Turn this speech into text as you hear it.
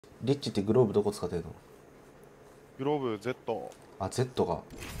リッチってグローブどこ使ってるの？グローブ Z。あ、Z が。うん。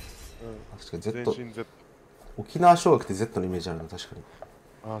確かに Z。全身 Z。沖縄小学って Z のイメージあるな、確かに。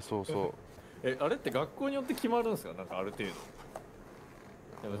ああ、そうそう。あれって学校によって決まるんですか？なんかある程度。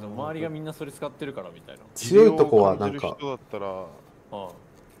周りがみんなそれ使ってるからみたいな。強いとこはなんか。人だったら、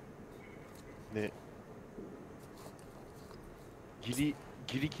ね。ギ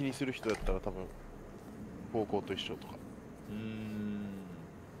リ気にする人だったら多分、高校と一緒とか。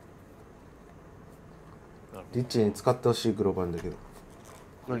リッチに使ってほしいグローブあるんだけど。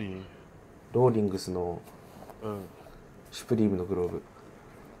何？ローリングスのうん。シュプリームのグローブ。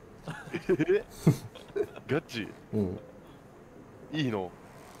ガチ？うん。いいの？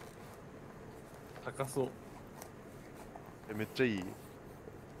高そう。めっちゃいい？い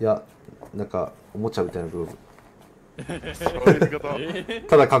や、なんかおもちゃみたいなグローブ。そういうこと？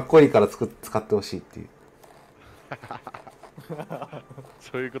ただかっこいいから使ってほしいっていう。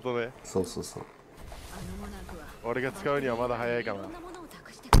そういうことね。そうそうそう。俺が使うにはまだ早いかな。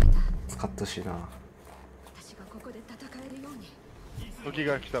使ってほしいな。時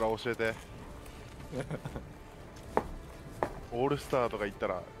が来たら教えて。オールスターとか行った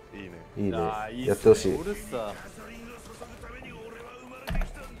らいいね。いいね。やってほしい。オールスター。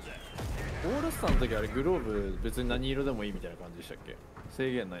オールスターの時あれグローブ別に何色でもいいみたいな感じでしたっけ？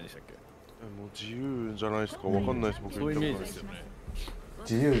制限ないでしたっけ？もう自由じゃないですか。わかんないです、僕。そういうイメージですよね。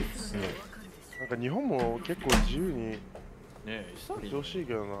自由ですね。なんか日本も結構自由にしてほしい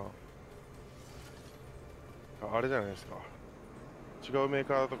けどな。あれじゃないですか。違うメー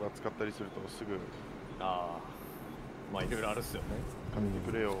カーとか使ったりするとすぐ。ああ、まあいろいろあるっすよね。買っ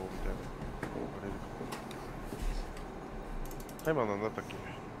てくれよみたいな。タイマーなんだったっけ？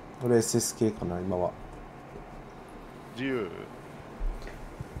俺 SS 系かな今は。自由？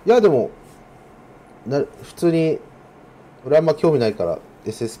いやでも普通に俺あんま興味ないから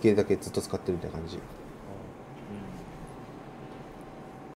SS 系だけずっと使ってるみたいな感じ。